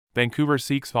Vancouver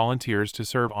seeks volunteers to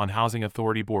serve on Housing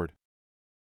Authority Board.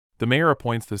 The mayor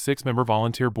appoints the 6-member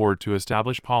volunteer board to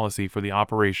establish policy for the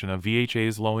operation of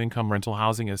VHA's low-income rental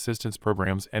housing assistance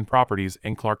programs and properties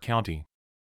in Clark County.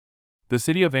 The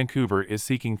City of Vancouver is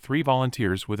seeking 3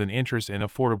 volunteers with an interest in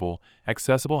affordable,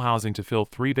 accessible housing to fill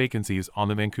 3 vacancies on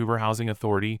the Vancouver Housing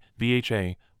Authority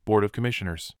 (VHA) Board of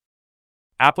Commissioners.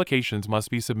 Applications must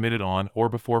be submitted on or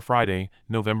before Friday,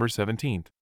 November 17th.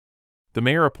 The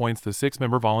mayor appoints the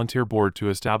 6-member volunteer board to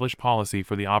establish policy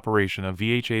for the operation of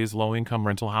VHA's low-income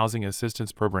rental housing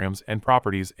assistance programs and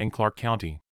properties in Clark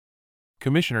County.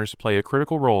 Commissioners play a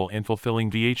critical role in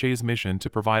fulfilling VHA's mission to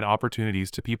provide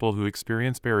opportunities to people who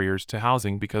experience barriers to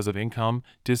housing because of income,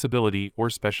 disability, or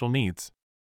special needs.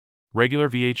 Regular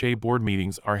VHA board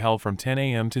meetings are held from 10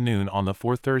 a.m. to noon on the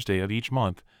 4th Thursday of each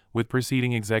month, with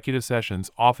preceding executive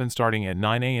sessions often starting at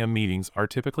 9 a.m. Meetings are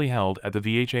typically held at the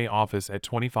VHA office at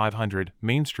 2500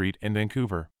 Main Street in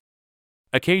Vancouver.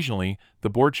 Occasionally, the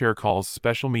board chair calls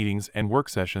special meetings and work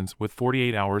sessions with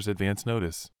 48 hours advance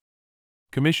notice.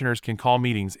 Commissioners can call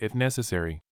meetings if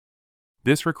necessary.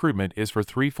 This recruitment is for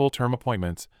 3 full-term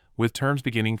appointments, with terms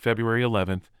beginning February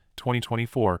 11,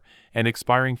 2024, and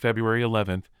expiring February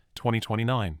 11,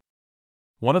 2029.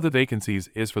 One of the vacancies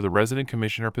is for the resident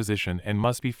commissioner position and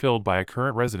must be filled by a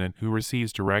current resident who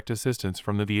receives direct assistance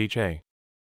from the VHA.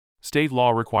 State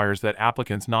law requires that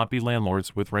applicants not be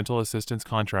landlords with rental assistance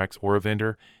contracts or a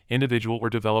vendor, individual or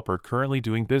developer currently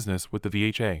doing business with the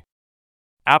VHA.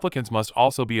 Applicants must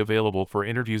also be available for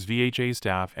interviews VHA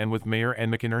staff and with Mayor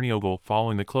and McInerney Ogle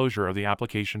following the closure of the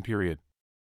application period.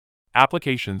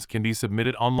 Applications can be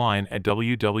submitted online at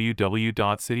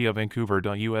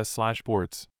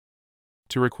www.cityofvancouver.us/boards.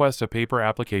 To request a paper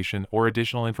application or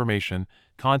additional information,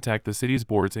 contact the city's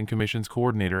Boards and Commissions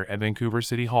Coordinator at Vancouver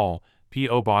City Hall,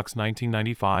 P.O. Box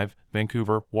 1995,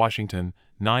 Vancouver, Washington,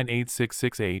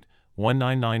 98668,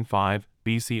 1995,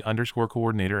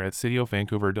 BC_Coordinator at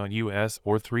cityofvancouver.us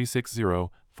or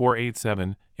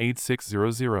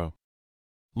 360-487-8600.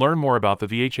 Learn more about the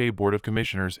VHA Board of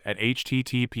Commissioners at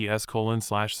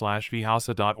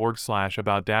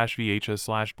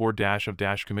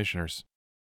https://vhausa.org/about-vha/board-of-commissioners.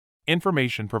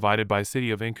 Information provided by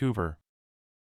City of Vancouver.